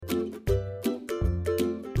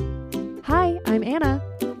I'm Anna.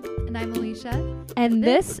 And I'm Alicia. And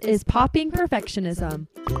this is Popping Perfectionism.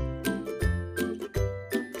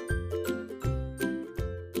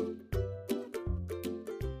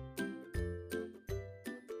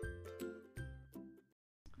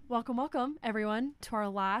 Welcome, everyone, to our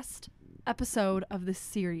last episode of this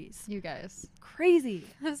series. You guys. Crazy.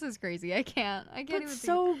 This is crazy. I can't But even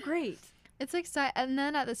so great. It's exciting. And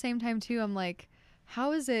then at the same time, too, I'm like,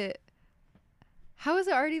 how is it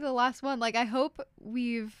already the last one? Like, I hope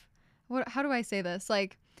how do I say this?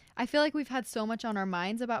 Like, I feel like we've had so much on our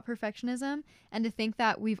minds about perfectionism, and to think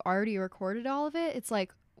that we've already recorded all of it, it's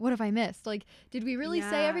like, what have I missed? Like, did we really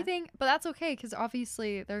say everything? But that's okay, because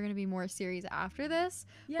obviously there are going to be more series after this.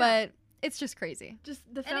 Yeah. But it's just crazy. Just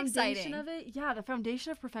the foundation of it. Yeah, the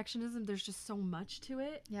foundation of perfectionism, there's just so much to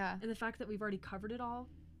it. Yeah. And the fact that we've already covered it all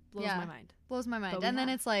blows my mind. Blows my mind. And then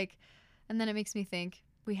it's like, and then it makes me think,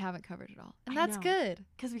 we haven't covered it all, and that's good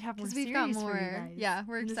because we have more. We've got more. For you guys. Yeah,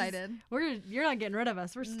 we're excited. You're not getting rid of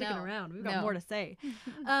us. We're sticking around. We've got more to say.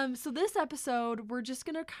 So this episode, we're just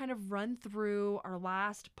gonna kind of run through our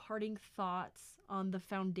last parting thoughts on the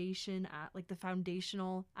foundation, the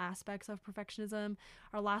foundational aspects of perfectionism.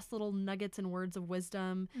 Our last little nuggets and words of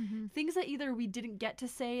wisdom, things that either we didn't get to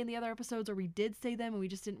say in the other episodes, or we did say them and we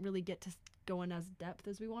just didn't really get to go in as depth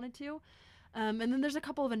as we wanted to. And then there's a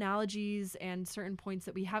couple of analogies and certain points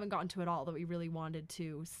that we haven't gotten to at all that we really wanted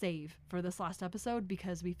to save for this last episode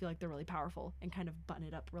because we feel like they're really powerful and kind of button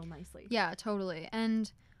it up real nicely. Yeah, totally.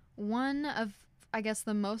 And one of, I guess,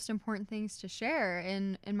 the most important things to share,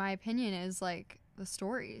 in my opinion, is like the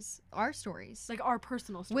stories, our stories. Like our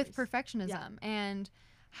personal stories. With perfectionism and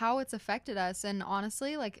how it's affected us. And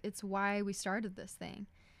honestly, like, it's why we started this thing.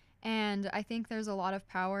 And I think there's a lot of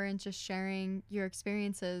power in just sharing your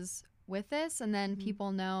experiences with this, and then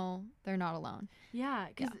people know they're not alone. Yeah,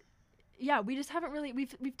 because we just haven't really,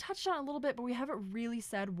 we've touched on it a little bit, but we haven't really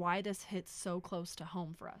said why this hits so close to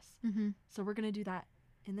home for us. So we're gonna do that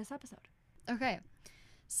in this episode. Okay,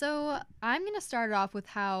 so I'm gonna start it off with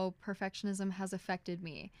how perfectionism has affected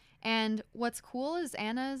me. And what's cool is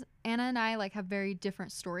Anna and I like have very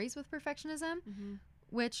different stories with perfectionism,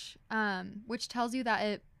 which tells you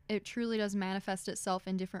that it truly does manifest itself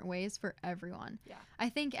in different ways for everyone. Yeah. I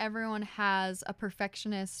think everyone has a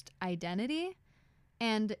perfectionist identity,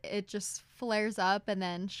 and it just flares up and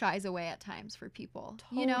then shies away at times for people.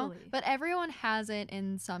 Totally. You know? But everyone has it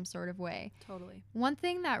in some sort of way. Totally. One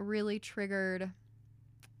thing that really triggered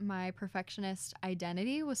my perfectionist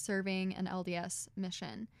identity was serving an LDS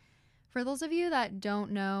mission. For those of you that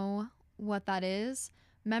don't know what that is,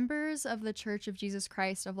 members of the Church of Jesus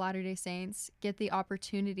Christ of Latter-day Saints get the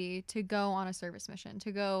opportunity to go on a service mission,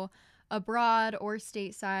 to go abroad or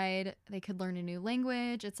stateside. They could learn a new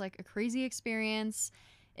language. It's like a crazy experience.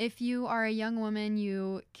 If you are a young woman,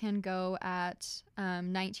 you can go at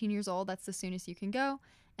 19 years old. That's the soonest you can go.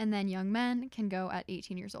 And then young men can go at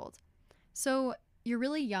 18 years old. So you're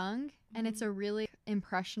really young, and it's a really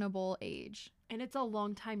impressionable age. And it's a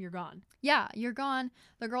long time you're gone. Yeah, you're gone.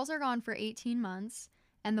 The girls are gone for 18 months.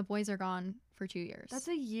 And the boys are gone for 2 years. That's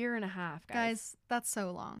a year and a half, guys. Guys, that's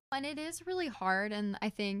so long. And it is really hard. And I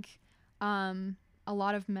think a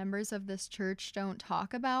lot of members of this church don't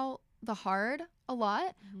talk about the hard a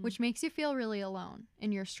lot, which makes you feel really alone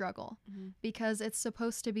in your struggle. Because it's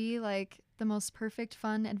supposed to be like the most perfect,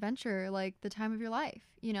 fun adventure, like the time of your life,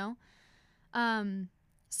 you know?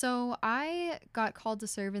 So I got called to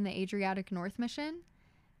serve in the Adriatic North Mission.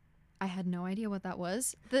 I had no idea what that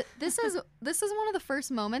was. This is one of the first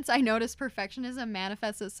moments I noticed perfectionism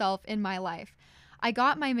manifests itself in my life. I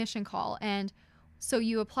got my mission call, and so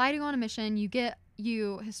you apply to go on a mission.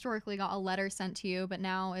 You historically got a letter sent to you, but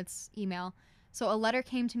now it's email. So a letter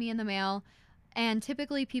came to me in the mail, and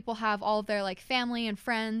typically people have all of their like family and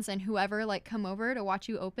friends and whoever like come over to watch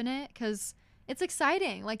you open it, because it's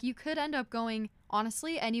exciting. Like, you could end up going,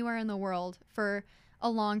 honestly, anywhere in the world for a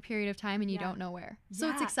long period of time, and you don't know where. So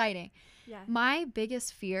it's exciting. Yeah. My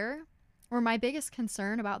biggest fear, or my biggest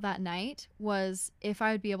concern about that night, was if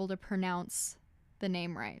I would be able to pronounce the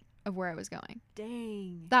name right of where I was going.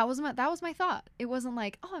 Dang. That was my thought. It wasn't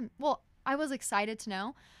like, I was excited to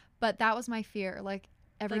know, but that was my fear. Like,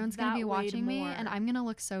 everyone's going to be watching me, and I'm going to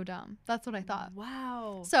look so dumb. That's what I thought.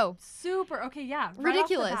 Wow. So. Super. Okay, yeah. Right,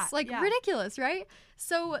 ridiculous. Ridiculous, right?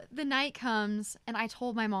 So the night comes, and I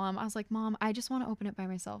told my mom, I was like, Mom, I just want to open it by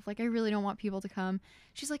myself. Like, I really don't want people to come.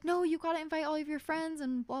 She's like, no, you got to invite all of your friends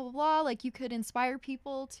and blah, blah, blah. Like, you could inspire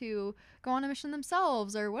people to go on a mission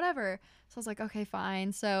themselves or whatever. So I was like, okay,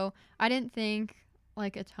 fine. So I didn't think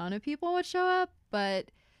like a ton of people would show up,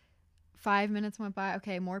 but 5 minutes went by.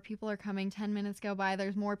 Okay, more people are coming. 10 minutes go by.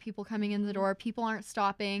 There's more people coming in the door. People aren't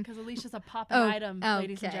stopping. Because Alicia's a poppin' item,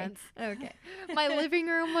 ladies and gents. Okay. My living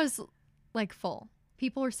room was like full.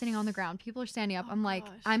 People are sitting on the ground. People are standing up. I'm like,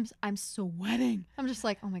 I'm sweating. I'm just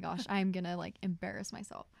like, oh my gosh, I'm gonna like embarrass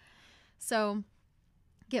myself. So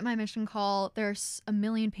get my mission call. There's a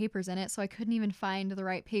million papers in it, so I couldn't even find the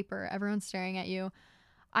right paper. Everyone's staring at you.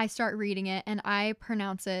 I start reading it, and I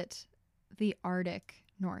pronounce it the Arctic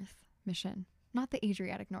North Mission, not the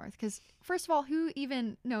Adriatic North. Because first of all, who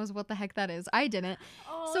even knows what the heck that is? I didn't.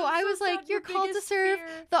 So I was like, you're called to serve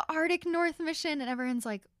the Arctic North Mission, and everyone's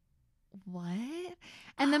like, what?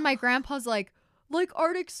 And then my grandpa's like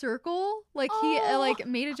Arctic Circle? Like he like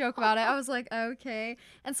made a joke about it. I was like, okay.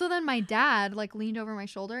 And so then my dad like leaned over my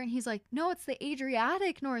shoulder and he's like, no, it's the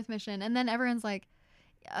Adriatic North Mission. And then everyone's like,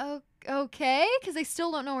 oh, okay, because they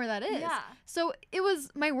still don't know where that is. Yeah. So it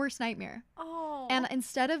was my worst nightmare. Oh. And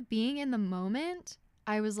instead of being in the moment,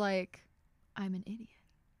 I was like, I'm an idiot.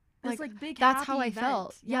 Like big that's how I event.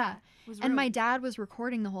 Felt. Yeah. And my dad was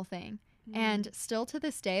recording the whole thing. And still to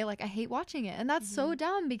this day, like I hate watching it. And that's so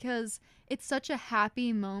dumb because it's such a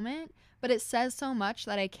happy moment, but it says so much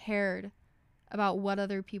that I cared about what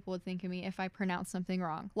other people would think of me if I pronounced something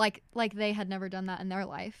wrong. Like they had never done that in their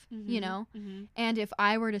life, you know? And if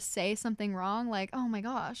I were to say something wrong, like, oh my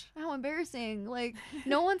gosh, how embarrassing. Like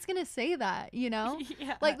no one's going to say that, you know?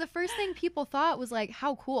 Yeah. Like the first thing people thought was like,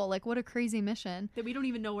 how cool. Like what a crazy mission. That we don't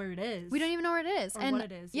even know where it is. We don't even know where it is. Or and what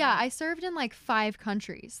it is. Yeah, I served in like 5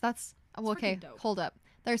 countries. That's well, okay, hold up.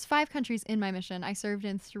 There's 5 countries in my mission. I served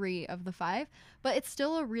in 3 of the 5, but it's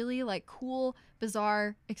still a really like cool,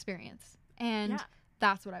 bizarre experience. And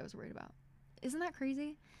that's what I was worried about. Isn't that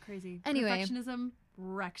crazy? Crazy. Anyway. Perfectionism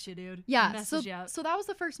wrecks you, dude. Yeah. So that was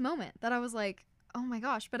the first moment that I was like, oh my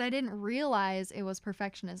gosh, but I didn't realize it was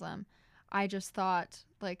perfectionism. I just thought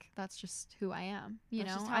like, that's just who I am. You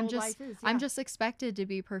know, life is, I'm just expected to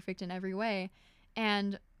be perfect in every way.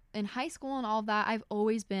 And in high school and all of that, I've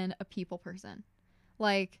always been a people person.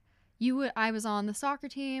 Like I was on the soccer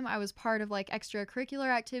team. I was part of like extracurricular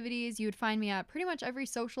activities. You would find me at pretty much every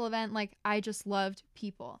social event. Like I just loved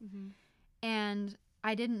people. And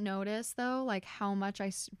I didn't notice though, like how much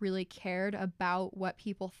I really cared about what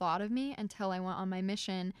people thought of me until I went on my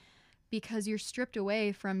mission, because you're stripped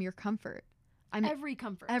away from your comfort. Every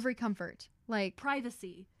comfort. Like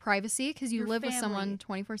privacy, because you live with someone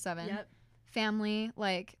 24/7. Yep. Family,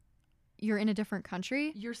 like you're in a different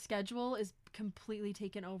country. Your schedule is completely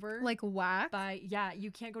taken over. Like whack.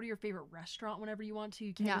 You can't go to your favorite restaurant whenever you want to.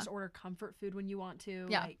 You can't just order comfort food when you want to.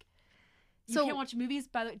 Yeah. Like you can't watch movies,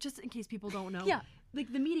 by the way, just in case people don't know. Yeah.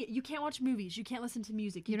 Like the media, you can't watch movies, you can't listen to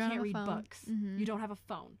music, you can't read books, you don't have a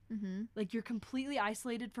phone. Like you're completely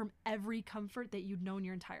isolated from every comfort that you'd known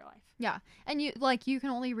your entire life. Yeah. And you can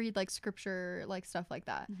only read like scripture, like stuff like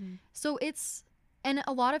that. So and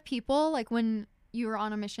a lot of people, like when you were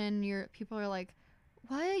on a mission, people are like,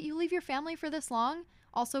 what? You leave your family for this long?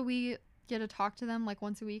 Also, we get to talk to them like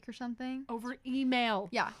once a week or something. Over email.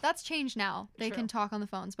 Yeah, that's changed now. They can talk on the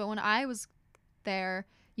phones. But when I was there,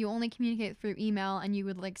 you only communicate through email, and you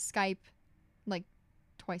would like Skype like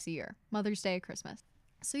twice a year, Mother's Day, Christmas.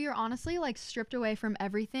 So you're honestly like stripped away from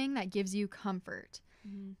everything that gives you comfort.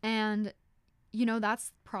 And, you know,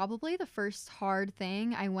 that's probably the first hard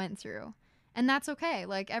thing I went through. And that's okay.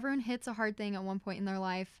 Like everyone hits a hard thing at one point in their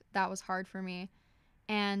life. That was hard for me.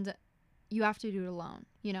 And you have to do it alone,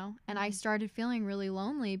 you know? And I started feeling really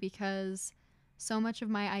lonely because so much of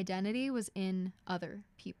my identity was in other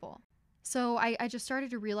people. So I just started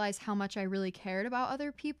to realize how much I really cared about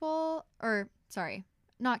other people, or sorry,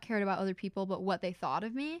 not cared about other people, but what they thought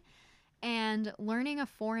of me. And learning a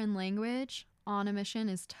foreign language on a mission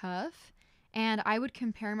is tough. And I would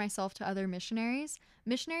compare myself to other missionaries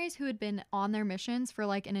who had been on their missions for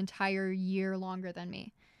like an entire year longer than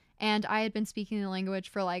me. And I had been speaking the language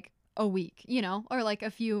for like a week, you know, or like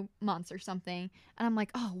a few months or something. And I'm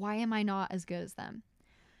like, oh, why am I not as good as them?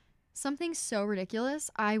 Something so ridiculous.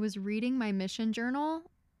 I was reading my mission journal,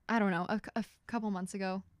 I don't know, a couple months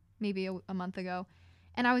ago, maybe a month ago.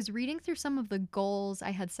 And I was reading through some of the goals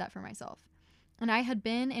I had set for myself. And I had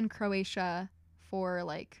been in Croatia for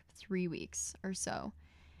like 3 weeks or so.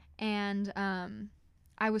 And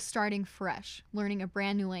I was starting fresh, learning a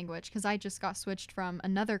brand new language because I just got switched from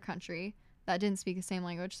another country that didn't speak the same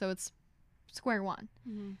language. So it's square one.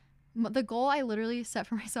 The goal I literally set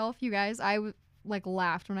for myself, you guys, I like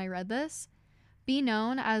laughed when I read this. Be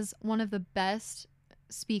known as one of the best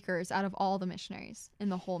speakers out of all the missionaries in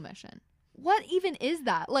the whole mission. What even is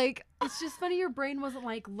that? Like, it's just funny your brain wasn't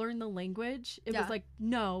like learn the language. It was like,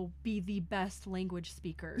 no, be the best language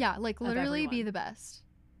speaker. Yeah, like literally be the best.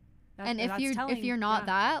 And if you're not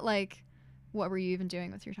that, like, what were you even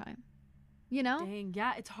doing with your time? You know? Dang,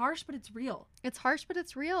 yeah, it's harsh, but it's real. It's harsh, but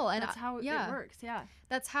it's real. And that's how it works, yeah.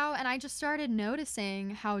 That's how, and I just started noticing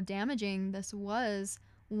how damaging this was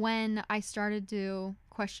when I started to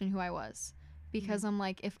question who I was. Because I'm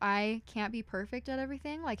like, if I can't be perfect at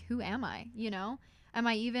everything, like, who am I, you know? Am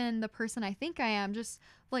I even the person I think I am? Just,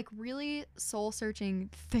 like, really soul-searching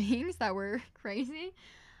things that were crazy.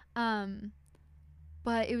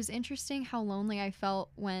 But it was interesting how lonely I felt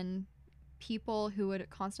when people who would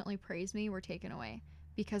constantly praise me were taken away,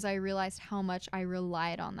 because I realized how much I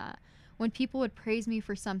relied on that. When people would praise me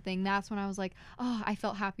for something, that's when I was like, oh, I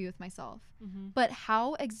felt happy with myself. But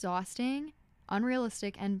how exhausting,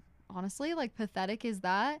 unrealistic, and honestly, like, pathetic is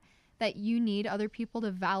that you need other people to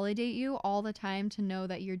validate you all the time to know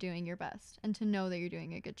that you're doing your best and to know that you're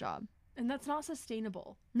doing a good job. And that's not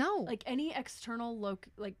sustainable. No. Like, any external like,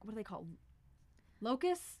 what are they called?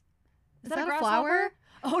 Locust? Is that a flower?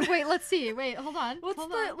 Oh, wait, let's see. Wait, hold on. What's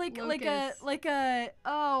hold the on. like Locust. like a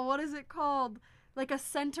oh, what is it called? Like a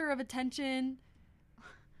center of attention.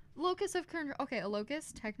 Locus of control. Okay, a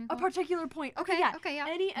locus, technically. A particular point. Okay, yeah. Okay, yeah.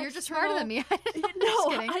 Any You're just smarter than me.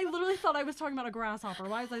 No, I literally thought I was talking about a grasshopper.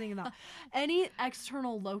 Why was I thinking that? Any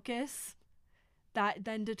external locus that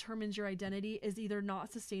then determines your identity is either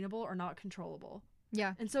not sustainable or not controllable.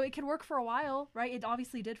 Yeah. And so it can work for a while, right? It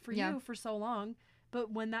obviously did for you for so long.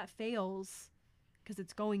 But when that fails, because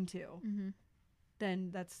it's going to,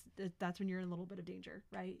 then that's when you're in a little bit of danger,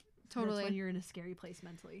 right? Totally. That's when you're in a scary place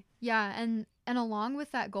mentally. Yeah, and along with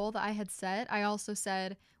that goal that I had set, I also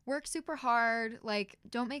said, work super hard, like,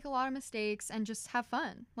 don't make a lot of mistakes, and just have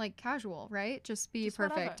fun, like, casual, right? Just be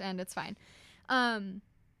perfect, whatever. And it's fine.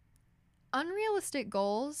 Unrealistic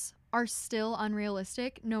goals are still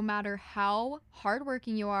unrealistic, no matter how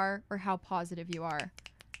hardworking you are or how positive you are.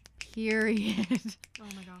 Period. Oh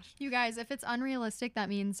my gosh. You guys, if it's unrealistic, that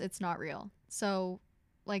means it's not real. So,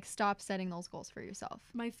 like, stop setting those goals for yourself.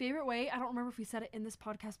 My favorite way, I don't remember if we said it in this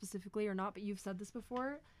podcast specifically or not, but you've said this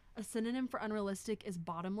before. A synonym for unrealistic is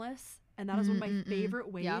bottomless. And that is one of my favorite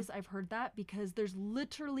ways I've heard that, because there's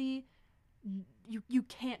literally, you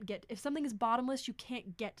can't get, if something is bottomless, you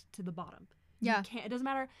can't get to the bottom. You can't. It doesn't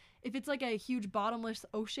matter if it's like a huge bottomless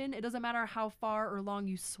ocean. It doesn't matter how far or long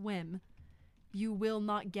you swim. You will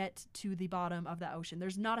not get to the bottom of that ocean.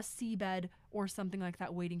 There's not a seabed or something like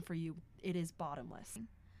that waiting for you. It is bottomless.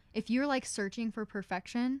 If you're, like, searching for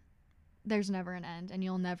perfection, there's never an end, and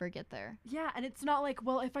you'll never get there. Yeah, and it's not like,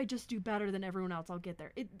 well, if I just do better than everyone else, I'll get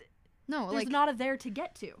there. No, there's not a there to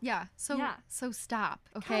get to. Yeah. So stop.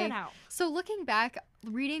 Okay. Cut it out. So looking back,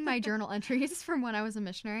 reading my journal entries from when I was a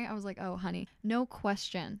missionary, I was like, oh, honey, no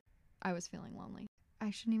question, I was feeling lonely. I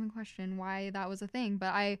shouldn't even question why that was a thing.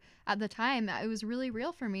 But at the time, it was really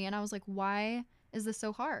real for me. And I was like, why is this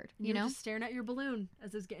so hard? You know? Just staring at your balloon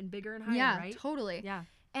as it's getting bigger and higher, right? Yeah, totally. Yeah.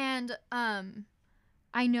 And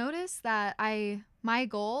I noticed that my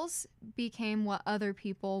goals became what other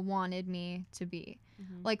people wanted me to be.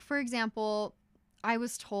 Like, for example, I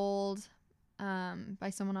was told by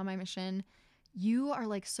someone on my mission, you are,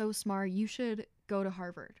 like, so smart. You should go to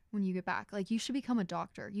Harvard when you get back. Like, you should become a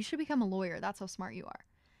doctor. You should become a lawyer. That's how smart you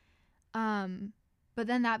are. But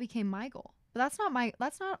then that became my goal. But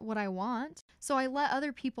that's not what I want. So I let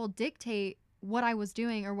other people dictate what I was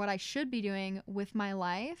doing or what I should be doing with my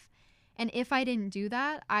life. And if I didn't do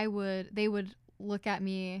that, they would look at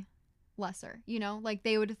me lesser, you know, like,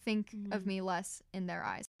 they would think of me less in their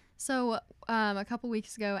eyes. So a couple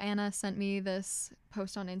weeks ago, Anna sent me this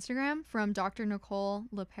post on Instagram from Dr. Nicole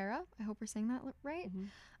LaPera. I hope we're saying that right.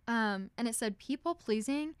 And it said, people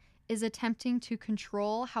pleasing is attempting to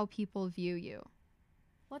control how people view you.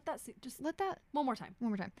 Let that one more time.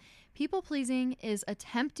 People pleasing is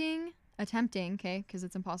attempting, okay, because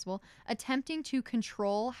it's impossible, attempting to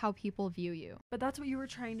control how people view you. But that's what you were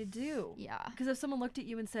trying to do. Yeah. Because if someone looked at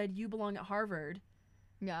you and said, you belong at Harvard,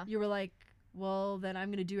 you were like, well, then I'm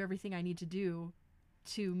going to do everything I need to do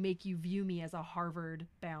to make you view me as a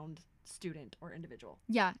Harvard-bound student or individual.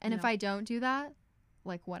 Yeah, and if I don't do that,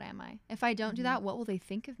 like, what am I? If I don't do that, what will they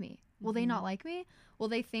think of me? Will they not like me? Will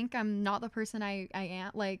they think I'm not the person I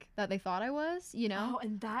am, like, that they thought I was, you know? Oh,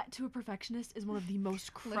 and that, to a perfectionist, is one of the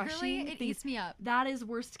most crushing Literally, it things. eats me up. That is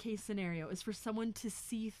worst case scenario, is for someone to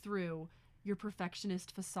see through your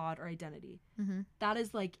perfectionist facade or identity. That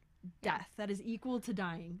is, like, death. That is equal to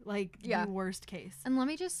dying. Like, the worst case. And let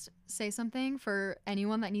me just say something for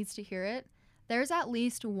anyone that needs to hear it. There's at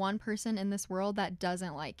least one person in this world that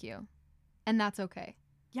doesn't like you. And that's okay.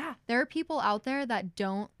 Yeah. There are people out there that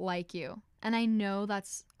don't like you. And I know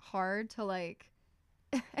that's hard to, like,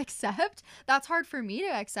 accept. That's hard for me to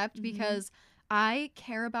accept because I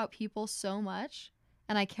care about people so much,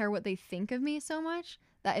 and I care what they think of me so much,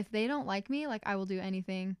 that if they don't like me, like, I will do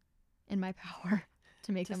anything in my power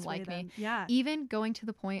to make them like me. Yeah. Even going to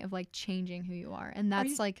the point of, like, changing who you are. And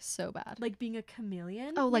that's, like, so bad. Like being a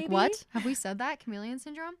chameleon? Oh, like maybe? what? Have we said that? Chameleon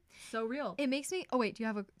syndrome? So real. It makes me... Oh, wait. Do you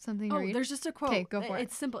have something to read? There's just a quote. Okay, go for it.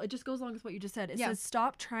 It's simple. It just goes along with what you just said. It says,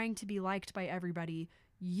 stop trying to be liked by everybody.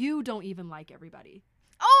 You don't even like everybody.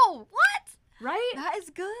 Oh, what? Right? That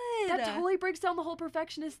is good. That totally breaks down the whole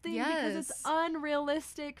perfectionist thing. Yes. Because it's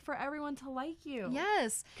unrealistic for everyone to like you.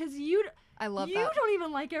 Yes. Because I love that. You don't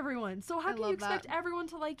even like everyone. So how I can you expect everyone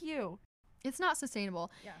to like you? It's not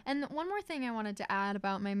sustainable. Yeah. And one more thing I wanted to add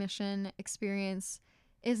about my mission experience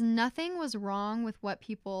is nothing was wrong with what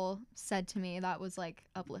people said to me that was, like,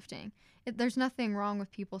 uplifting. There's nothing wrong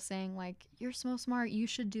with people saying, like, you're so smart, you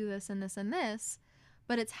should do this and this and this.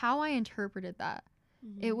 But it's how I interpreted that.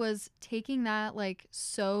 Mm-hmm. It was taking that, like,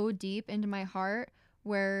 so deep into my heart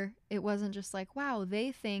where it wasn't just like, wow,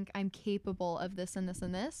 they think I'm capable of this and this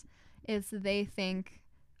and this. It's they think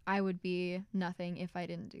I would be nothing if I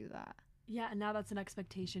didn't do that. Yeah, and now that's an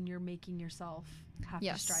expectation you're making yourself have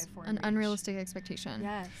to strive for. An unrealistic expectation.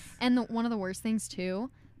 Yes. And one of the worst things, too,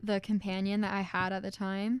 the companion that I had at the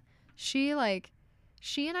time, she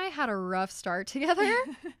and I had a rough start together.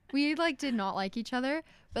 We, like, did not like each other,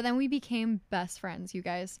 but then we became best friends, you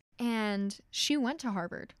guys. And she went to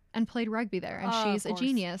Harvard and played rugby there, and she's a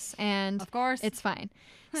genius, and of course it's fine.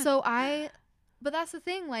 But that's the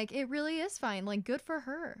thing, like, it really is fine. Like, good for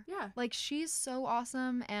her. Yeah. Like, she's so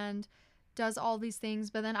awesome and does all these things,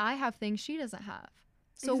 but then I have things she doesn't have.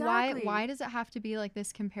 So exactly. why does it have to be, like,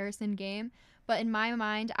 this comparison game? But in my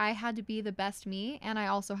mind, I had to be the best me, and I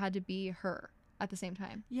also had to be her at the same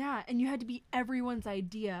time. Yeah, and you had to be everyone's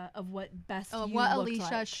idea of what best you what looked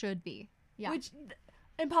Alicia like. should be. Yeah. Which,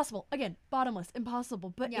 impossible. Again, bottomless,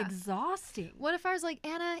 impossible, but exhausting. What if I was like,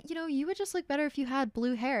 Anna, you would just look better if you had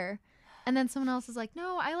blue hair. And then someone else is like,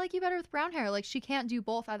 no, I like you better with brown hair. Like, she can't do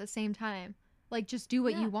both at the same time. Like, just do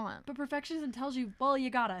what you want. But perfectionism tells you, well,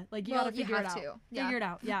 you gotta. Like, you gotta figure it out. Yeah. Figure it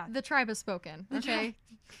out, yeah. The tribe has spoken, okay?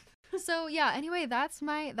 So, yeah, anyway, that's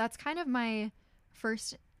kind of my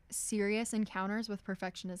first serious encounters with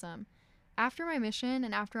perfectionism. After my mission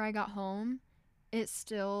and after I got home, it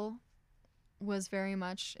still was very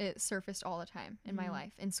much, it surfaced all the time in my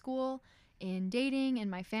life. In school, in dating, in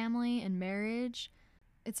my family, in marriage.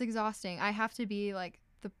 It's exhausting. I have to be like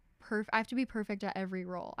I have to be perfect at every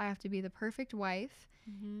role. I have to be the perfect wife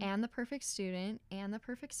and the perfect student and the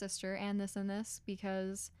perfect sister and this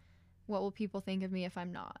because what will people think of me if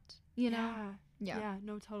I'm not? You know? Yeah. Yeah,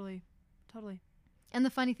 no, totally. Totally. And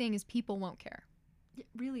the funny thing is people won't care. Yeah,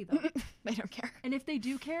 really though. They don't care. And if they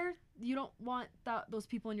do care, you don't want those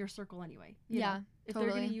people in your circle anyway. You know? If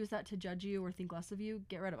totally. they're going to use that to judge you or think less of you,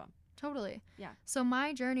 get rid of them. Totally. Yeah. So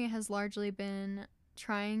my journey has largely been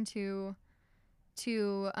trying to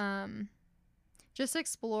just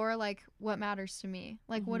explore, like, what matters to me.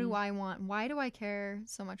 Like, what do I want? Why do I care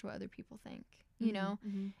so much what other people think? You know?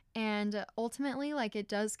 And ultimately, like, it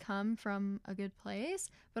does come from a good place,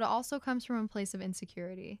 but it also comes from a place of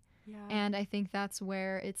insecurity. Yeah. And I think that's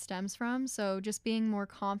where it stems from. So just being more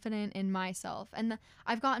confident in myself. And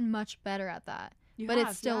I've gotten much better at that.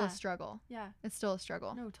 It's still a struggle. Yeah. It's still a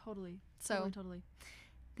struggle. No, totally. So totally.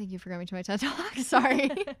 Thank you for coming to my TED Talk.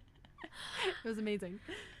 Sorry. It was amazing.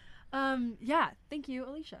 Yeah, thank you,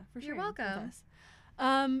 Alicia, for sharing. You're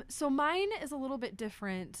welcome. So mine is a little bit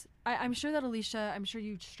different. I'm sure that Alicia,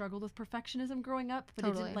 you struggled with perfectionism growing up, but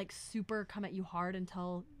it didn't like super come at you hard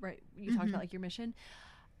until you talked about like your mission.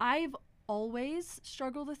 I've always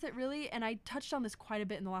struggled with it really, and I touched on this quite a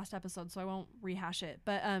bit in the last episode, so I won't rehash it.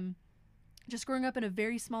 But just growing up in a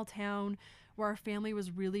very small town where our family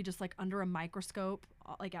was really just like under a microscope,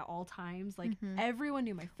 like at all times. Like everyone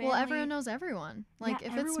knew my family. Well, everyone knows everyone. Like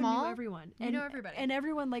if it's small, everyone. You know everybody. And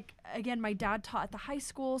everyone, like, again, my dad taught at the high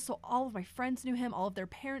school, so all of my friends knew him. All of their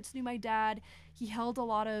parents knew my dad. He held a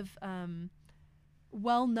lot of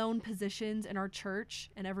well-known positions in our church,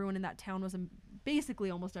 and everyone in that town was basically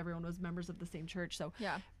almost everyone was members of the same church. So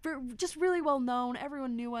yeah, just really well known.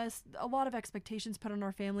 Everyone knew us. A lot of expectations put on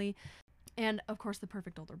our family. And of course the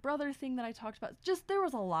perfect older brother thing that I talked about, just there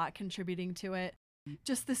was a lot contributing to it.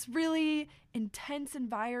 Just this really intense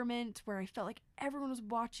environment where I felt like everyone was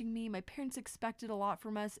watching me. My parents expected a lot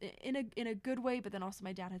from us in a good way, but then also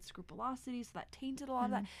my dad had scrupulosity, so that tainted a lot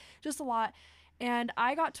of that, just a lot. And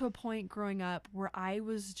I got to a point growing up where I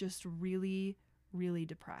was just really, really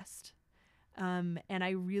depressed. And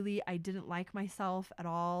I didn't like myself at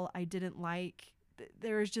all. I didn't like,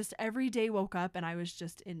 there was just every day woke up and I was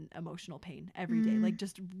just in emotional pain every day, like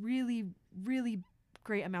just really, really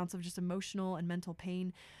great amounts of just emotional and mental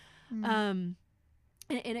pain. And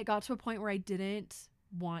it got to a point where I didn't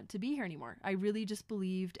want to be here anymore. I really just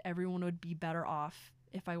believed everyone would be better off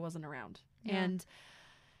if I wasn't around. Yeah.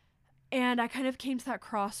 And I kind of came to that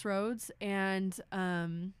crossroads, and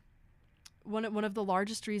one of the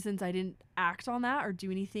largest reasons I didn't act on that or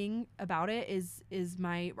do anything about it is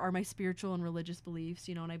my spiritual and religious beliefs,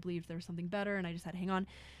 you know, and I believed there was something better, and I just had to hang on.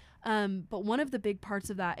 But one of the big parts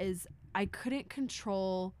of that is I couldn't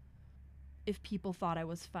control if people thought I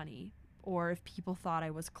was funny, or if people thought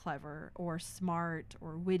I was clever or smart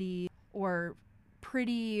or witty or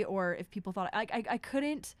pretty, or if people thought I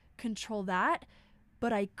couldn't control that,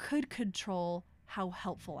 but I could control how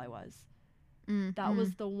helpful I was. That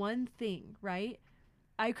was the one thing, right?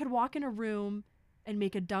 I could walk in a room and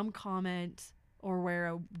make a dumb comment or wear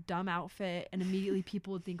a dumb outfit, and immediately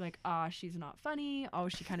people would think like, she's not funny. Oh,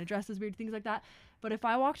 she kind of dresses weird, things like that. But if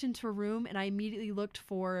I walked into a room and I immediately looked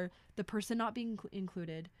for the person not being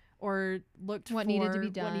included, or looked what for needed to be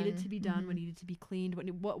done, what needed to be cleaned,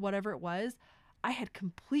 whatever it was, I had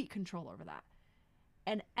complete control over that.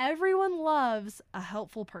 And everyone loves a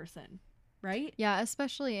helpful person, right? Yeah,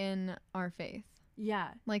 especially in our faith. Yeah.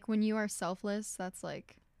 Like when you are selfless, that's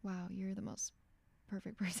like, wow, you're the most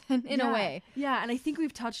perfect person in a way. Yeah, and I think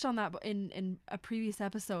we've touched on that in a previous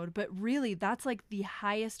episode, but really that's like the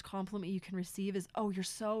highest compliment you can receive is, oh, you're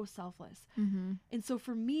so selfless. And so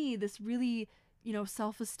for me, this really, you know,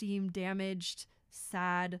 self-esteem damaged,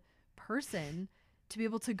 sad person, to be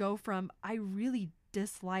able to go from I really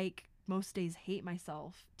dislike, most days hate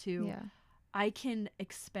myself, to I can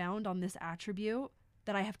expound on this attribute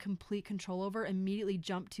that I have complete control over, immediately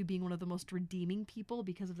jump to being one of the most redeeming people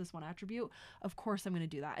because of this one attribute. Of course I'm going to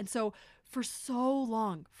do that. And so for so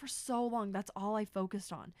long, that's all I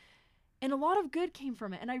focused on. And a lot of good came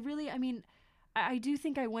from it. And I do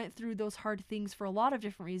think I went through those hard things for a lot of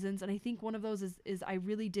different reasons. And I think one of those is I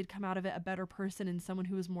really did come out of it a better person, and someone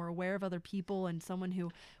who was more aware of other people, and someone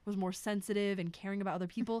who was more sensitive and caring about other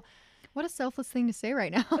people. What a selfless thing to say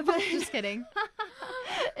right now. Just kidding.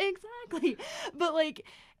 Exactly. But like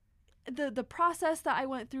the process that I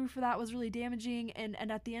went through for that was really damaging.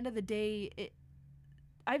 And at the end of the day,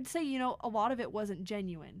 I'd say, you know, a lot of it wasn't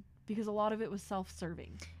genuine, because a lot of it was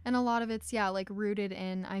self-serving. And a lot of it's, like rooted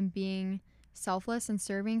in I'm being selfless and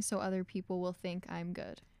serving so other people will think I'm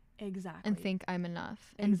good. Exactly. And think I'm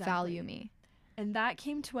enough and value me. And that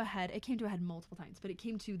came to a head. It came to a head multiple times, but it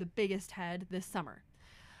came to the biggest head this summer.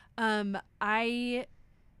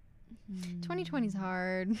 2020 is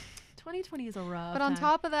hard. 2020 is a rough But on time.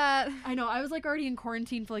 top of that, I know, I was like already in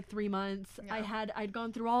quarantine for like 3 months. Yeah. I'd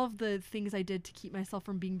gone through all of the things I did to keep myself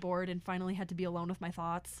from being bored, and finally had to be alone with my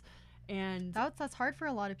thoughts. And that's hard for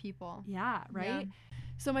a lot of people. Yeah, right? Yeah.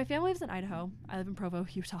 So my family lives in Idaho. I live in Provo,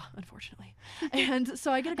 Utah, unfortunately. And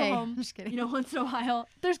so I get to go home, just kidding. You know, once in a while.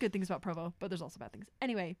 There's good things about Provo, but there's also bad things.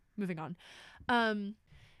 Anyway, moving on.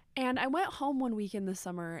 And I went home one weekend this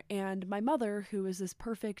summer, and my mother, who is this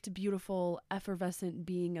perfect, beautiful, effervescent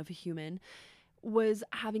being of a human, was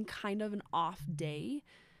having kind of an off day.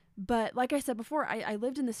 But like I said before, I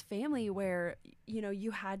lived in this family where, you know,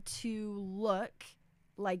 you had to look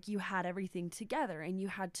like you had everything together, and you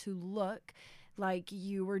had to look like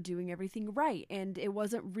you were doing everything right. And it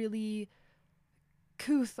wasn't really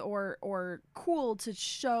couth or cool to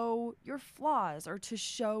show your flaws or to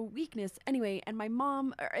show weakness. Anyway, and my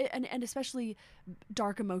mom, and especially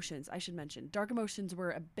dark emotions, I should mention. Dark emotions were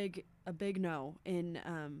a big no in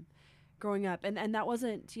growing up. And that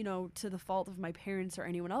wasn't, you know, to the fault of my parents or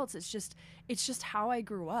anyone else. It's just how I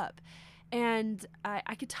grew up. And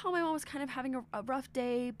I could tell my mom was kind of having a rough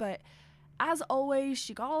day, but as always,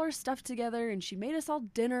 she got all her stuff together and she made us all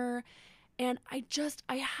dinner. And I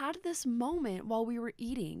had this moment while we were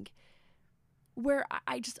eating where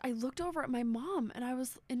I looked over at my mom, and I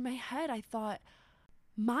was in my head, I thought,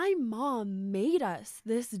 my mom made us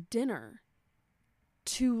this dinner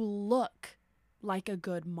to look like a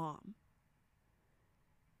good mom.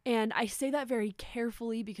 And I say that very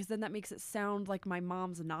carefully, because then that makes it sound like my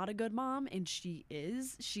mom's not a good mom, and she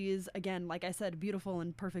is. She is, again, like I said, beautiful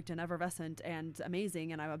and perfect and effervescent and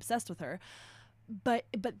amazing, and I'm obsessed with her. But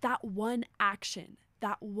that one action,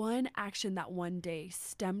 that one day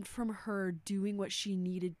stemmed from her doing what she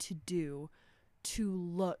needed to do to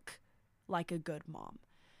look like a good mom.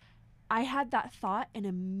 I had that thought, and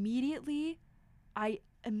I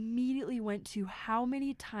immediately went to, how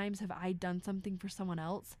many times have I done something for someone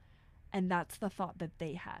else, and that's the thought that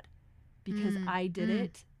they had, because I did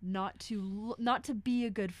it not to be a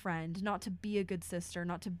good friend, not to be a good sister,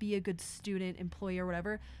 not to be a good student, employee, or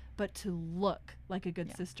whatever, but to look like a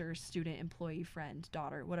good sister, student, employee, friend,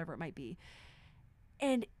 daughter, whatever it might be.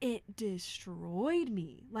 And it destroyed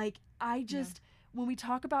me. Like, I just, when we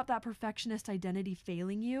talk about that perfectionist identity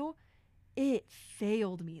failing you, it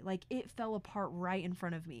failed me. Like, it fell apart right in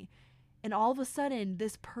front of me. And all of a sudden,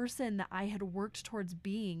 this person that I had worked towards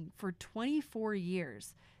being for 24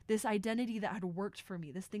 years, this identity that had worked for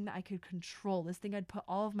me, this thing that I could control, this thing I'd put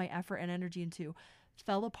all of my effort and energy into,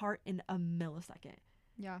 fell apart in a millisecond.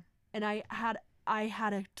 Yeah. And I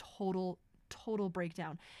had a total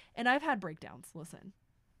breakdown. And I've had breakdowns. Listen,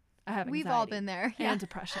 I have anxiety. We've all been there. And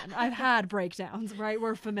depression. I've had breakdowns, right?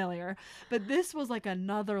 We're familiar. But this was like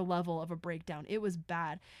another level of a breakdown. It was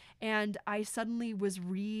bad. And I suddenly was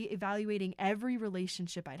reevaluating every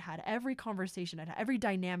relationship I'd had, every conversation I'd had, every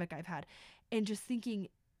dynamic I've had, and just thinking,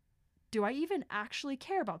 do I even actually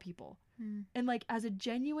care about people? And like, as a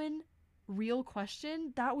genuine, real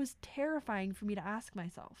question, that was terrifying for me to ask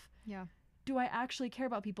myself. Yeah. Do I actually care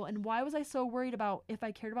about people? And why was I so worried about if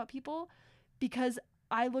I cared about people? Because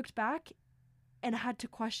I looked back and had to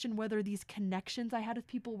question whether these connections I had with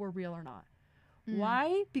people were real or not.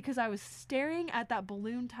 Why? Because I was staring at that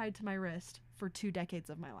balloon tied to my wrist for 2 decades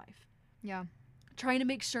of my life. Yeah. Trying to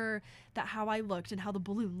make sure that how I looked and how the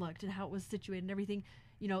balloon looked and how it was situated and everything,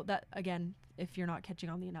 you know, that, again, if you're not catching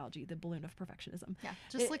on the analogy, the balloon of perfectionism. Yeah.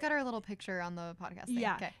 Just look at our little picture on the podcast thing.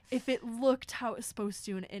 Yeah. Okay. If it looked how it was supposed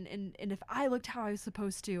to and if I looked how I was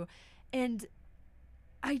supposed to. And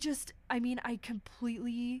I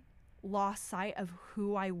completely lost sight of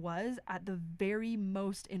who I was at the very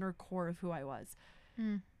most inner core of who I was.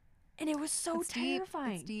 And it was so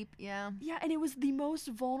terrifying. It's deep, yeah. Yeah, and it was the most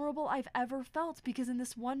vulnerable I've ever felt, because in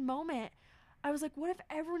this one moment, I was like, what if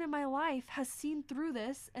everyone in my life has seen through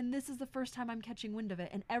this, and this is the first time I'm catching wind of it,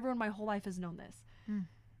 and everyone my whole life has known this?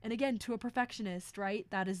 And again, to a perfectionist, right,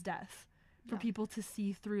 that is death for people to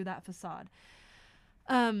see through that facade.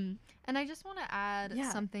 And I just want to add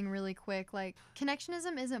something really quick. Like,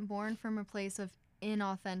 connectionism isn't born from a place of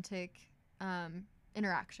inauthentic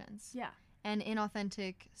interactions. Yeah. And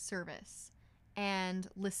inauthentic service and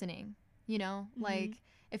listening, you know? Like,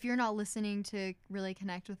 if you're not listening to really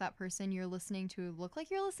connect with that person, you're listening to look like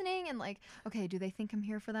you're listening and like, okay, do they think I'm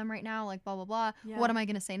here for them right now? Like, blah, blah, blah. Yeah. What am I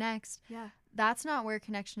going to say next? Yeah. That's not where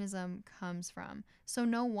connectionism comes from. So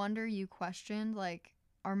no wonder you questioned, like,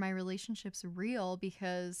 are my relationships real?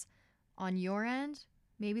 Because on your end,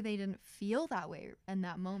 maybe they didn't feel that way in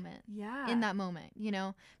that moment. Yeah. In that moment, you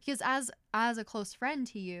know? Because as a close friend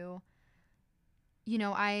to you, you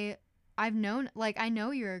know, I've known, like, I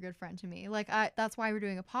know you're a good friend to me. Like, that's why we're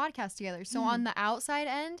doing a podcast together. So on the outside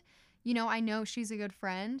end, you know, I know she's a good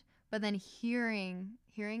friend, but then hearing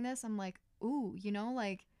this, I'm like, ooh, you know,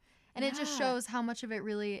 like, and it just shows how much of it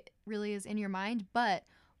really, really is in your mind. But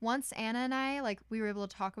once Anna and I, like, we were able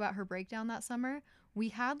to talk about her breakdown that summer, we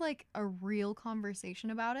had, like, a real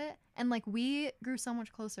conversation about it. And, like, we grew so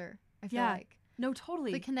much closer, I feel like. No,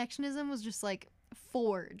 totally. The connectionism was just, like,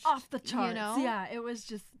 forged. Off the charts. You know? Yeah, it was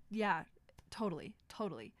just, totally.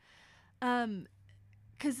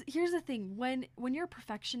 'Cause here's the thing. When you're a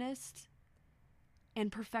perfectionist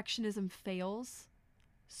and perfectionism fails,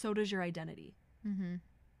 so does your identity.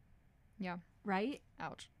 Yeah. Right?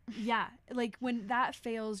 Ouch. Yeah. Like, when that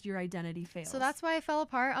fails, your identity fails. So that's why I fell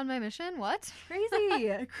apart on my mission? What?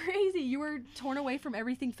 Crazy. You were torn away from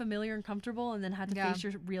everything familiar and comfortable and then had to face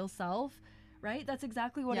your real self, right? That's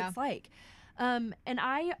exactly what it's like. And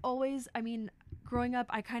I always, growing up,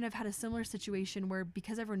 I kind of had a similar situation where,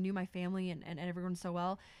 because everyone knew my family and everyone so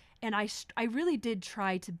well, and I really did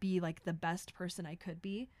try to be like the best person I could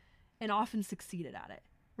be, and often succeeded at it.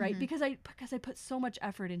 Right? Because I put so much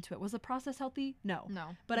effort into it. Was the process healthy? No.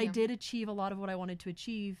 But I did achieve a lot of what I wanted to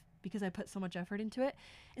achieve because I put so much effort into it.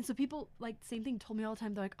 And so people, like, same thing, told me all the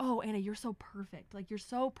time. They're like, oh, Anna, you're so perfect. Like, you're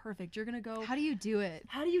so perfect. You're going to go. How do you do it?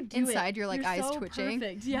 Inside, you're like, eyes so twitching.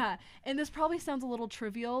 Perfect. Yeah. And this probably sounds a little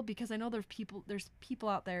trivial, because I know there's people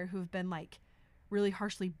out there who have been, like, really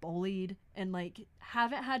harshly bullied and, like,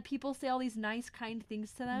 haven't had people say all these nice, kind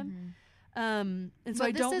things to them. And so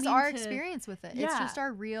but this is our experience with it. It's just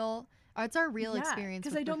our real experience.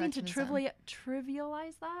 Because I don't mean to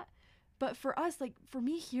trivialize that, but for us, like, for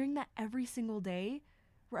me, hearing that every single day,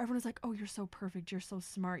 where everyone's like, "Oh, you're so perfect, you're so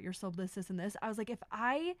smart, you're so this, and this," I was like, if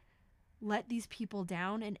I let these people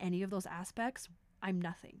down in any of those aspects, I'm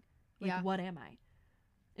nothing. Like, what am I?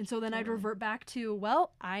 And so then I'd revert back to,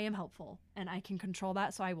 well, I am helpful and I can control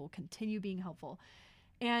that, so I will continue being helpful.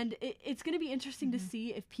 And it's going to be interesting to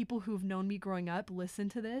see if people who've known me growing up listen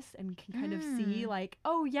to this and can kind of see, like,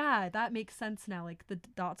 oh, yeah, that makes sense now. Like, the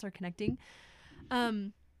dots are connecting.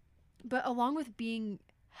 But along with being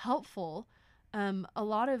helpful, a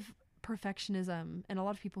lot of perfectionism and a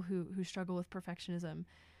lot of people who struggle with perfectionism,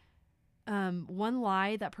 One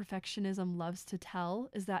lie that perfectionism loves to tell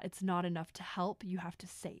is that it's not enough to help. You have to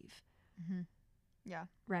save. Mm-hmm. Yeah.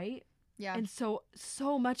 Right? Yeah. And so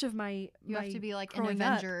much of my you have to be like an growing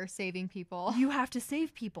Avenger saving people. You have to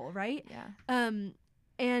save people, right? Yeah.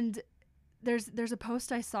 And there's a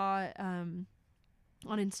post I saw on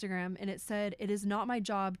Instagram, and it said, "It is not my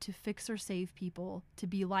job to fix or save people, to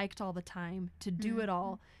be liked all the time, to do it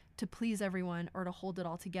all, to please everyone, or to hold it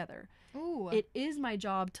all together. Ooh. It is my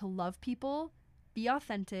job to love people, be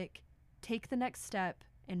authentic, take the next step,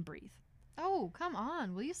 and breathe." Oh, come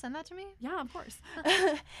on. Will you send that to me? Yeah, of course.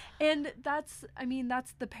 And that's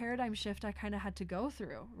the paradigm shift I kind of had to go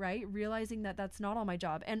through, right? Realizing that that's not all my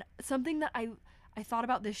job. And something that I thought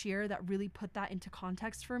about this year that really put that into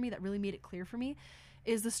context for me, that really made it clear for me,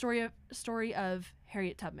 is the story of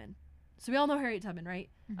Harriet Tubman. So we all know Harriet Tubman, right?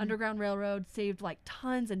 Mm-hmm. Underground Railroad, saved like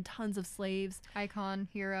tons and tons of slaves. Icon,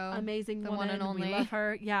 hero. Amazing the woman. One and only. We love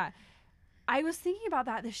her. Yeah. I was thinking about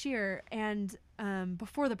that this year, and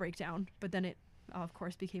before the breakdown, but then it, of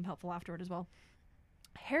course, became helpful afterward as well.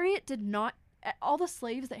 Harriet did not, all the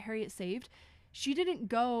slaves that Harriet saved, she didn't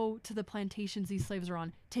go to the plantations these slaves were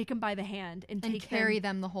on, take them by the hand and carry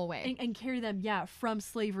them the whole way. And carry them, from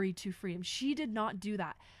slavery to freedom. She did not do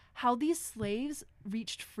that. How these slaves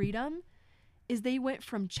reached freedom is they went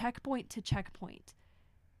from checkpoint to checkpoint.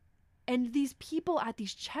 And these people at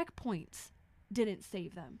these checkpoints didn't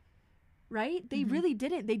save them, right? They really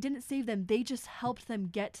didn't. They didn't save them. They just helped them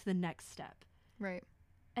get to the next step. Right.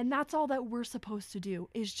 And that's all that we're supposed to do,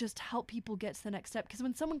 is just help people get to the next step. Because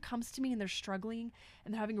when someone comes to me and they're struggling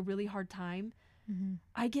and they're having a really hard time,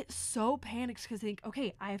 I get so panicked because I think,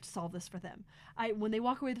 okay, I have to solve this for them. When they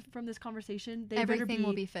walk away from this conversation, they everything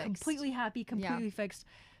will be fixed. Completely happy, completely fixed.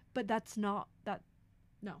 But that's not that.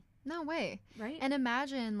 No way. Right? And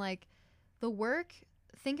imagine like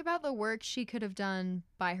think about the work she could have done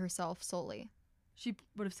by herself solely. She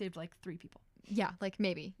would have saved like 3 people. Yeah, like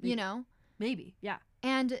maybe. You know? Maybe, yeah.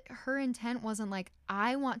 And her intent wasn't like,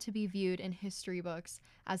 I want to be viewed in history books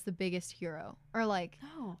as the biggest hero. Or like,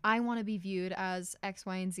 no. I want to be viewed as X,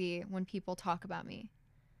 Y, and Z when people talk about me.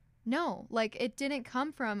 No, like it didn't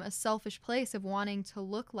come from a selfish place of wanting to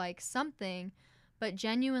look like something, but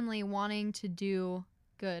genuinely wanting to do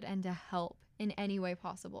good and to help in any way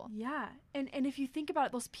possible. Yeah. And if you think about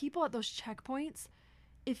it, those people at those checkpoints,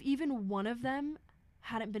 if even one of them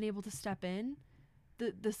hadn't been able to step in,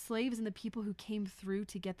 the slaves and the people who came through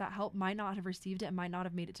to get that help might not have received it and might not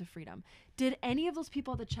have made it to freedom. Did any of those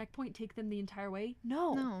people at the checkpoint take them the entire way?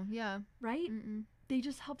 No, yeah. Right? Mm-mm. They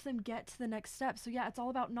just helped them get to the next step. So yeah, it's all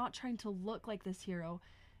about not trying to look like this hero,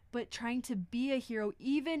 but trying to be a hero,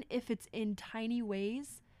 even if it's in tiny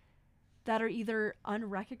ways that are either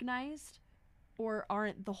unrecognized or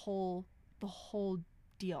aren't the whole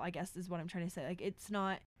deal, I guess is what I'm trying to say. Like, it's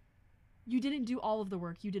not, you didn't do all of the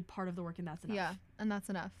work, you did part of the work, and that's enough. Yeah, and that's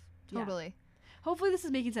enough. Totally. Yeah. Hopefully this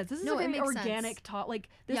is making sense. This is a very organic talk. Like,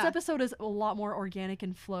 this episode is a lot more organic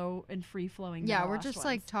and free flowing. Yeah, we're just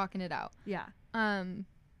like talking it out. Yeah.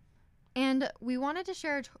 And we wanted to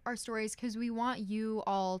share our stories because we want you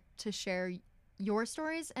all to share your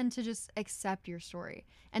stories and to just accept your story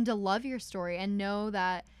and to love your story and know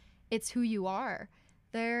that it's who you are.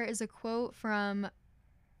 There is a quote from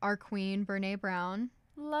our queen, Brené Brown.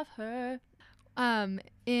 Love her.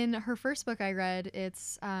 In her first book I read,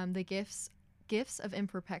 it's The Gifts of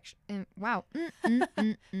Imperfection. Wow.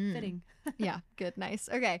 Fitting. Yeah, good, nice.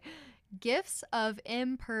 Okay. Gifts of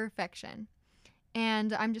Imperfection.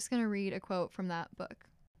 And I'm just going to read a quote from that book.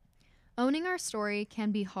 Owning our story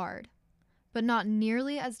can be hard, but not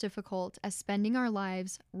nearly as difficult as spending our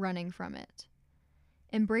lives running from it.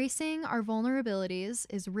 Embracing our vulnerabilities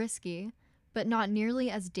is risky, but not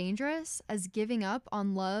nearly as dangerous as giving up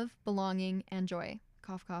on love, belonging, and joy.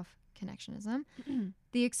 Cough, cough, connectionism.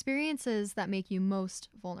 The experiences that make you most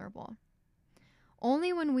vulnerable.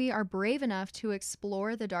 Only when we are brave enough to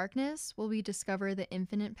explore the darkness will we discover the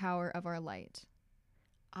infinite power of our light.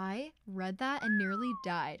 I read that and nearly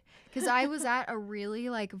died because I was at a really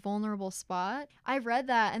like vulnerable spot. I read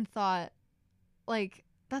that and thought, like,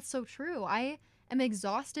 that's so true. I am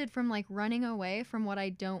exhausted from like running away from what I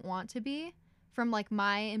don't want to be, from like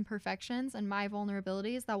my imperfections and my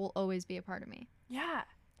vulnerabilities that will always be a part of me. Yeah.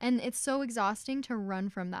 And it's so exhausting to run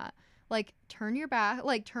from that. Like, turn your back,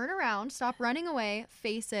 like turn around, stop running away,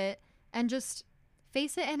 face it, and just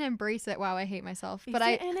face it and embrace it. Wow, I hate myself. Face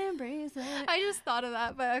it and embrace it. I just thought of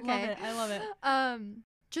that, but okay. I love it.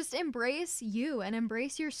 Just embrace you and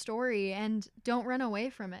embrace your story and don't run away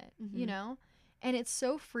from it, you know? And it's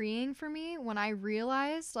so freeing for me when I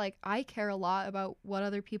realized, like, I care a lot about what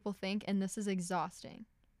other people think, and this is exhausting.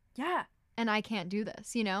 Yeah. and I can't do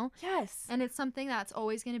this, you know? Yes. And it's something that's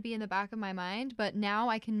always going to be in the back of my mind, but now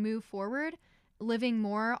I can move forward living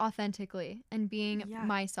more authentically and being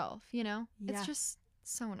myself, you know? Yeah. It's just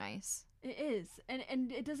so nice. It is.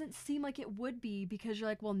 And it doesn't seem like it would be, because you're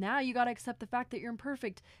like, well, now you got to accept the fact that you're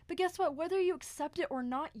imperfect. But guess what? Whether you accept it or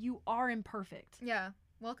not, you are imperfect. Yeah.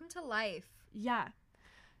 Welcome to life. Yeah.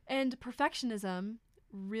 And perfectionism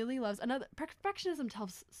really loves perfectionism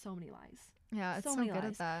tells so many lies. Yeah, it's so good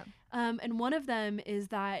at that. And one of them is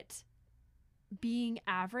that being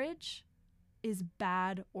average is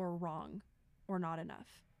bad or wrong or not enough.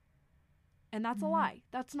 And that's a lie.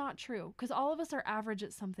 That's not true, because all of us are average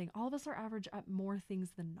at something. All of us are average at more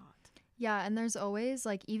things than not. Yeah, and there's always,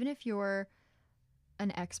 like, even if you're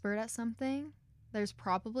an expert at something, there's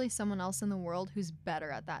probably someone else in the world who's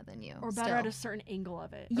better at that than you. Or better at a certain angle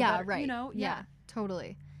of it. Yeah, better, right. You know? Yeah,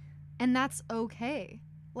 totally. And that's okay.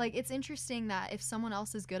 Like, it's interesting that if someone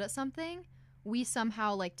else is good at something, we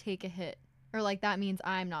somehow, like, take a hit. Or, like, that means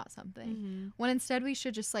I'm not something. Mm-hmm. When instead we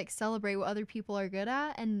should just, like, celebrate what other people are good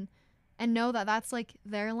at and know that that's, like,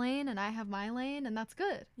 their lane and I have my lane, and that's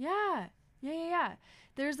good. Yeah.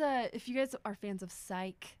 There's if you guys are fans of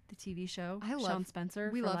Psych, the TV show, Sean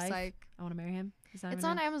Spencer. We for love life. Psych. I Want to Marry Him. It's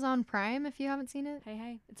on Amazon Prime if you haven't seen it.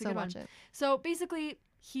 Hey, it's a so good watch one. it. So basically,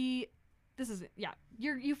 you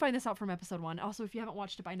find this out from episode 1. Also, if you haven't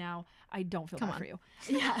watched it by now, I don't feel bad for you.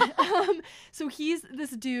 Yeah. So he's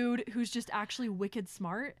this dude who's just actually wicked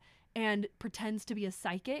smart and pretends to be a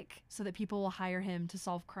psychic so that people will hire him to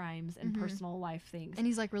solve crimes and personal life things. And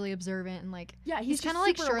he's, like, really observant and, like, he's kind of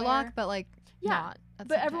like Sherlock, aware. but, like, not.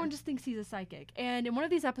 But everyone just thinks he's a psychic. And in one of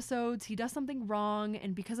these episodes, he does something wrong,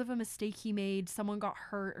 and because of a mistake he made, someone got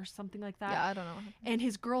hurt or something like that. Yeah, I don't know. And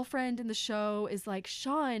his girlfriend in the show is like,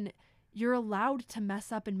 Sean, you're allowed to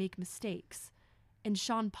mess up and make mistakes. And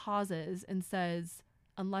Sean pauses and says,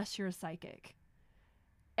 unless you're a psychic.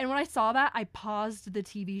 And when I saw that, I paused the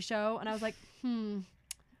TV show and I was like,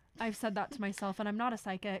 I've said that to myself, and I'm not a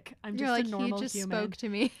psychic. I'm just a normal he just human. spoke to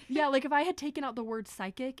me. Yeah, like if I had taken out the word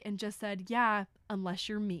psychic and just said, yeah, unless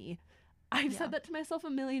you're me. I've said that to myself a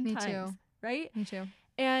million times. Me too. Right? Me too.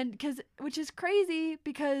 And which is crazy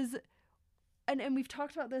because, and we've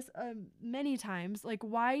talked about this many times, like,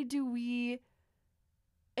 why do we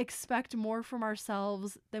expect more from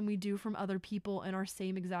ourselves than we do from other people in our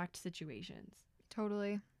same exact situations?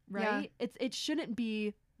 Totally. Right? Yeah. It shouldn't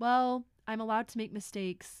be, well, I'm allowed to make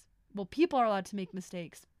mistakes. Well, people are allowed to make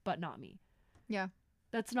mistakes, but not me. Yeah.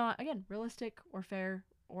 That's not, again, realistic or fair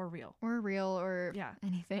or real. Or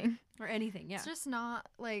anything. Or anything, yeah. It's just not,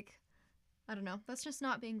 like, I don't know. That's just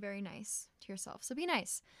not being very nice to yourself. So be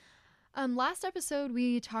nice. Last episode,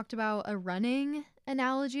 we talked about a running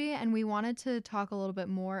analogy, and we wanted to talk a little bit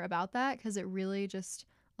more about that because it really just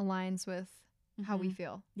aligns with how we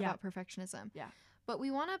feel about perfectionism. Yeah. But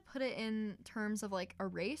we want to put it in terms of, like, a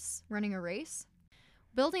race, running a race.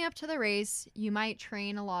 Building up to the race, you might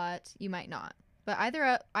train a lot, you might not. But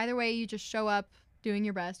either way, you just show up doing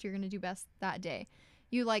your best. You're going to do best that day.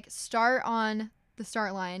 You, like, start on the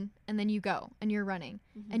start line, and then you go, and you're running,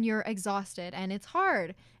 and you're exhausted, and it's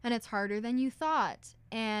hard, and it's harder than you thought.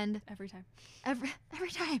 And every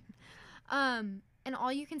time. And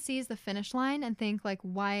all you can see is the finish line and think, like,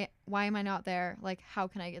 why am I not there? Like, how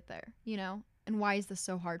can I get there? You know? And why is this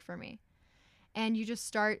so hard for me? And you just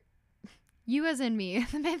start, you as in me,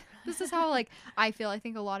 this is how, like, I feel. I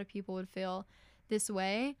think a lot of people would feel this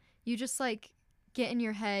way. You just, like, get in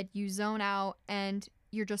your head, you zone out, and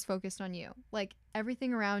you're just focused on you. Like,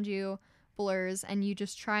 everything around you blurs, and you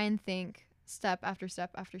just try and think step after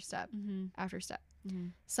step after step after step.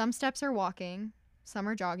 Some steps are walking, some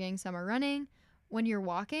are jogging, some are running. When you're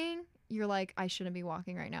walking, you're like, I shouldn't be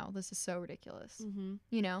walking right now. This is so ridiculous.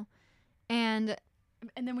 You know? And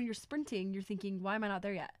then when you're sprinting, you're thinking, why am I not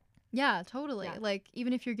there yet? Yeah, totally. Yeah. Like,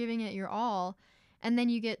 even if you're giving it your all, and then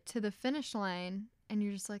you get to the finish line and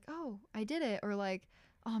you're just like, oh, I did it. Or like,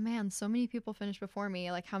 oh man, so many people finished before me.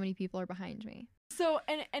 Like, how many people are behind me? So,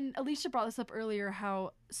 and Alicia brought this up earlier,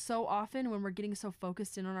 how so often when we're getting so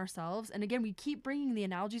focused in on ourselves, and again, we keep bringing the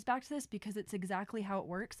analogies back to this because it's exactly how it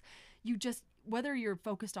works. You just, whether you're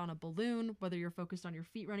focused on a balloon, whether you're focused on your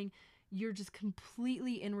feet running, you're just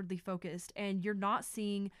completely inwardly focused, and you're not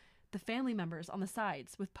seeing the family members on the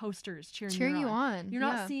sides with posters cheering you on. You're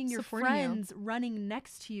not seeing your friends running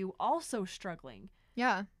next to you also struggling.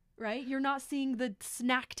 Yeah. Right? You're not seeing the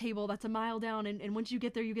snack table that's a mile down, and once you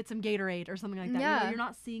get there, you get some Gatorade or something like that. Yeah. You're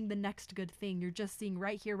not seeing the next good thing. You're just seeing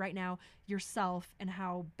right here, right now, yourself and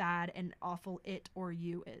how bad and awful it or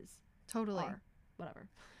you is. Totally. Or whatever.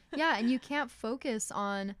 Yeah, and you can't focus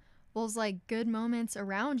on those, like, good moments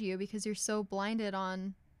around you because you're so blinded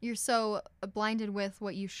on You're so blinded with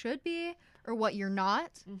what you should be or what you're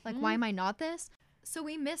not. Like, why am I not this? So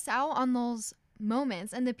we miss out on those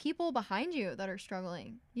moments and the people behind you that are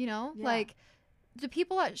struggling, you know? Yeah. Like, the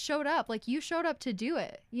people that showed up, like, you showed up to do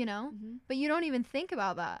it, you know? But you don't even think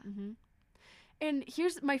about that. And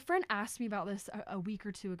here's, my friend asked me about this a week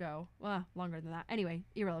or two ago. Well, longer than that. Anyway,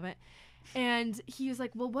 irrelevant. And he was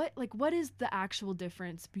like, well, what is the actual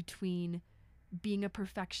difference between being a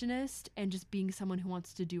perfectionist and just being someone who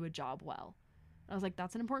wants to do a job well? I was like,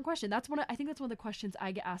 that's an important question. I think that's one of the questions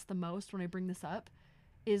I get asked the most when I bring this up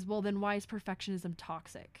is, well, then why is perfectionism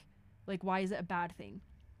toxic? Like, why is it a bad thing?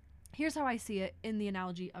 Here's how I see it in the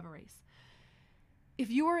analogy of a race. If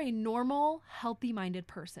you are a normal, healthy-minded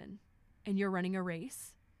person and you're running a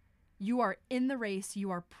race, you are in the race,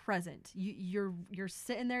 you are present. You're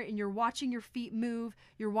sitting there and you're watching your feet move,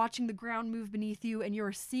 you're watching the ground move beneath you, and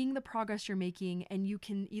you're seeing the progress you're making, and you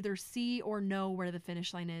can either see or know where the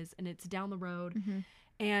finish line is, and it's down the road,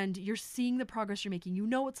 and you're seeing the progress you're making. You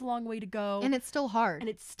know it's a long way to go. And it's still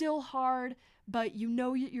hard. But you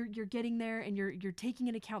know you're getting there, and you're taking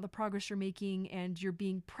into account the progress you're making, and you're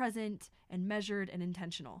being present and measured and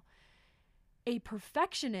intentional. A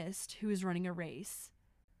perfectionist who is running a race,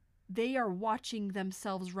 they are watching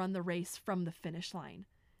themselves run the race from the finish line.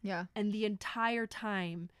 Yeah. And the entire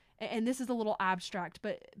time, and this is a little abstract,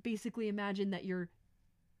 but basically imagine that you're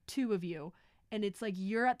two of you, and it's like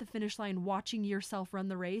you're at the finish line watching yourself run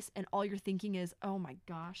the race, and all you're thinking is, oh my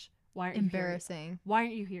gosh, why aren't you here yet? Embarrassing. Why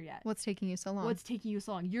aren't you here yet? What's taking you so long? What's taking you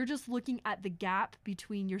so long? You're just looking at the gap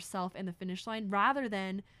between yourself and the finish line rather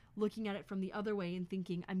than looking at it from the other way and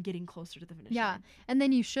thinking, I'm getting closer to the finish line. Yeah. And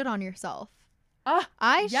then you should on yourself.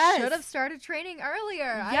 I should have started training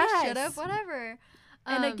earlier. Yes. I should have, whatever.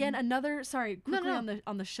 And again, quickly No.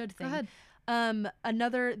 on the should thing. Go ahead.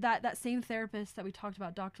 Another that same therapist that we talked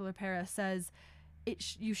about, Dr. LaPera, says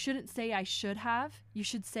you shouldn't say I should have. You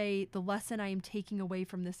should say the lesson I am taking away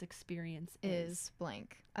from this experience is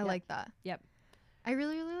blank. I like that. Yep. I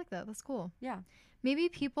really, really like that. That's cool. Yeah. Maybe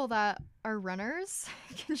people that are runners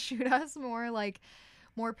can shoot us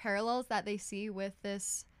more parallels that they see with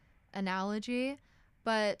this analogy.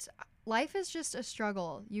 But life is just a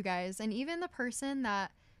struggle, you guys. And even the person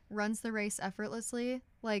that runs the race effortlessly,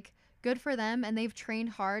 like, good for them, and they've trained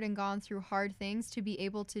hard and gone through hard things to be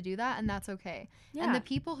able to do that, and that's okay. Yeah. And the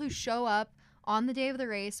people who show up on the day of the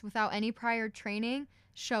race without any prior training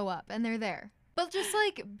show up, and they're there. But just,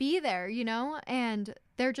 like, be there, you know? And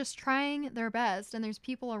they're just trying their best, and there's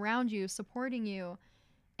people around you supporting you,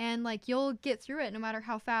 and, like, you'll get through it no matter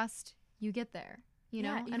how fast you get there, you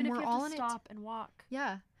know? Even and if we're you have all to in stop and walk.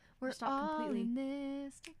 Yeah. We're stop all completely. in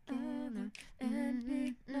this together.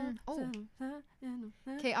 Oh.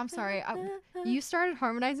 Okay, I'm sorry. You started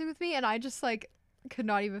harmonizing with me, and I just, like, could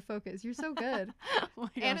not even focus. You're so good. Oh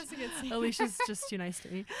my Anna's gosh. a good singer. Alicia's just too nice to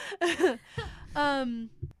me.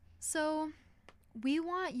 So we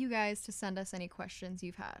want you guys to send us any questions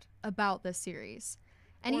you've had about this series.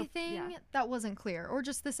 Anything that wasn't clear, or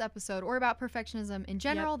just this episode, or about perfectionism in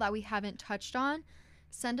general that we haven't touched on.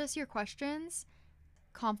 Send us your questions,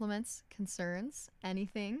 compliments, concerns,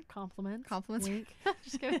 anything. Compliments. Wink.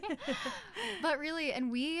 Just kidding. But really,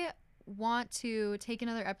 and we want to take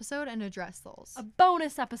another episode and address those. A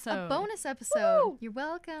bonus episode. Woo! You're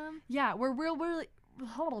welcome. Yeah, where we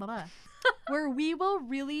will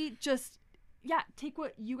really just take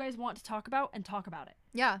what you guys want to talk about and talk about it.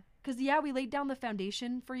 Yeah. Because, we laid down the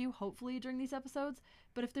foundation for you, hopefully, during these episodes.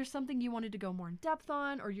 But if there's something you wanted to go more in depth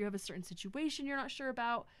on, or you have a certain situation you're not sure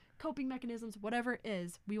about, coping mechanisms, whatever it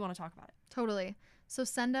is, we want to talk about it. Totally. So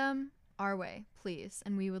send them our way, please.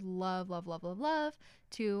 And we would love, love, love, love, love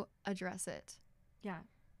to address it. Yeah.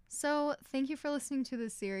 So thank you for listening to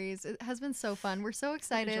this series. It has been so fun. We're so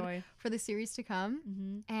excited for the series to come.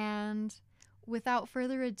 Mm-hmm. And without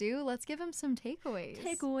further ado, let's give them some takeaways.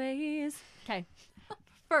 Okay.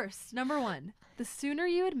 First, number 1, the sooner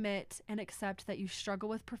you admit and accept that you struggle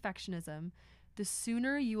with perfectionism, the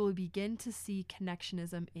sooner you will begin to see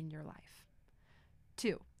connectionism in your life.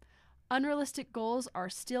 2, unrealistic goals are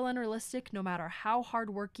still unrealistic no matter how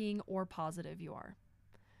hardworking or positive you are.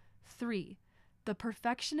 3, the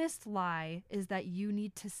perfectionist lie is that you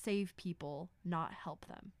need to save people, not help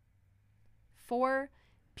them. 4,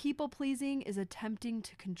 people pleasing is attempting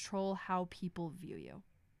to control how people view you.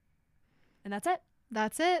 And that's it.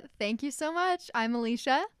 That's it. Thank you so much. I'm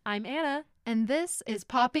Alicia. I'm Anna. And this is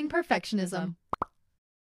Popping Perfectionism.